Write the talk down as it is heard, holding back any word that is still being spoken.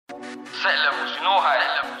Set levels, you know how,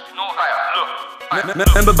 look.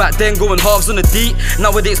 Remember back then going halves on the D.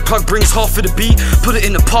 Nowadays plug brings half of the beat. Put it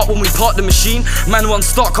in the part when we park the machine. Man one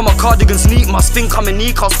start, come my cardigan's neat. Must think I'm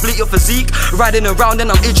unique, I'll split your physique. Riding around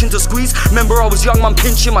and I'm itching to squeeze. Remember I was young, man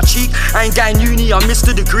pinching my cheek. I ain't getting uni, I missed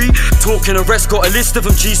a degree. Talking the rest, got a list of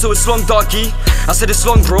them G. So it's long doggy, I said it's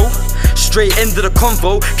long bro. Straight end of the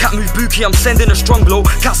convo. Cat move bookie, I'm sending a strong blow.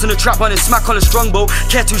 Cats in the trap running smack on a strong bow.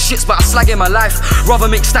 Care two shits but I slag in my life.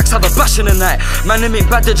 Rather make stacks, have a bash in the night. Man them ain't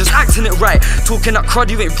bad, they're just acting it right. Talking that crud,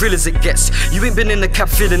 you ain't real as it gets. You ain't been in the cab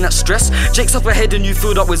feeling that stress. Jake's up ahead and you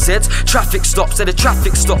filled up with Zeds. Traffic stops at a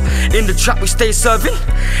traffic stop. In the trap we stay serving.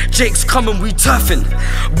 Jake's coming, we turfing.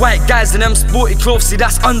 White guys in them sporty clothes, see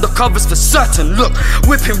that's undercovers for certain. Look,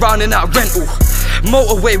 whipping round in that rental.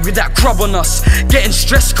 Motorway with that crub on us. Getting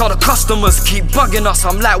stressed cause the customers keep bugging us.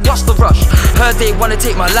 I'm like, what's the rush? Heard they wanna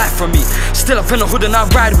take my life from me. Still up in the hood and I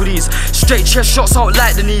ride with these. Straight chest shots, I don't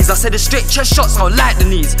like the knees. I said the straight chest shots, I don't like the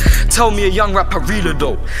knees. Tell me a young rapper realer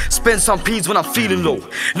though. Spend some peas when I'm feeling low.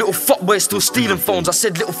 Little fuckboy still stealing phones. I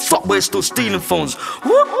said little fuckboy still stealing phones.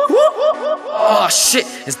 Oh shit,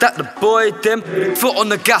 is that the boy them? Foot on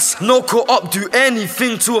the gas, no caught up, do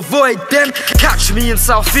anything to avoid them. Catch me in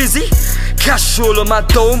South Izzy, cash all on my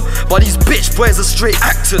dome. But these bitch boys are straight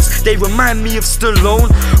actors, they remind me of Stallone.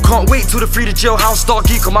 Can't wait till the free to jailhouse dog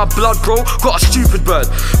geek on my blood bro. Got a stupid bird,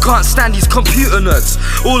 can't stand these computer nerds.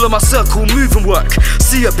 All of my circle moving work.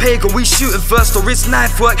 See a pagan, we shooting first or it's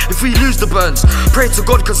knife work if we lose the burns. Pray to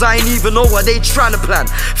God cause I ain't even know what they trying to plan.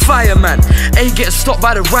 Fireman, ain't getting stopped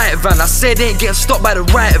by the riot van. I said ain't getting stopped by the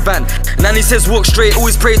riot van. Nanny says walk straight,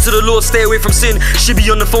 always pray to the Lord, stay away from sin. She be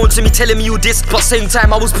on the phone to me telling me you this, but same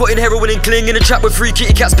time I was putting heroin and cling in the trap with 3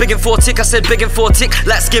 kitty cats begging for a tick. I said begging for a tick,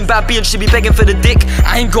 light skin bad B and she be begging for the dick.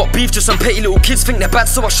 I ain't got beef, just some petty little kids think they're bad,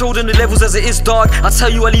 so I show them the levels as it is dog. I tell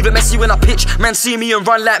you I leave it messy when I pitch. Man see me and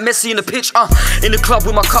run like Messi in the pitch. In the club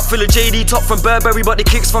with my cup full of JD, top from Burberry but the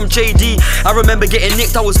kicks from JD. I remember getting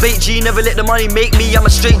nicked, I was bait G. Never let the money make me, I'm a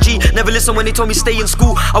straight G. Never listen when they told me stay in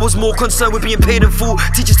school. I was more concerned with being paid in full.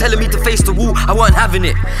 Teachers telling me to face the wall, I wasn't having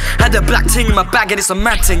it. Had a black ting in my bag and it's a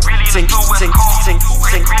mad ting. Ting, ting, ting, ting, ting,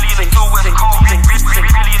 ting, ting, ting, ting,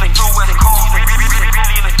 ting.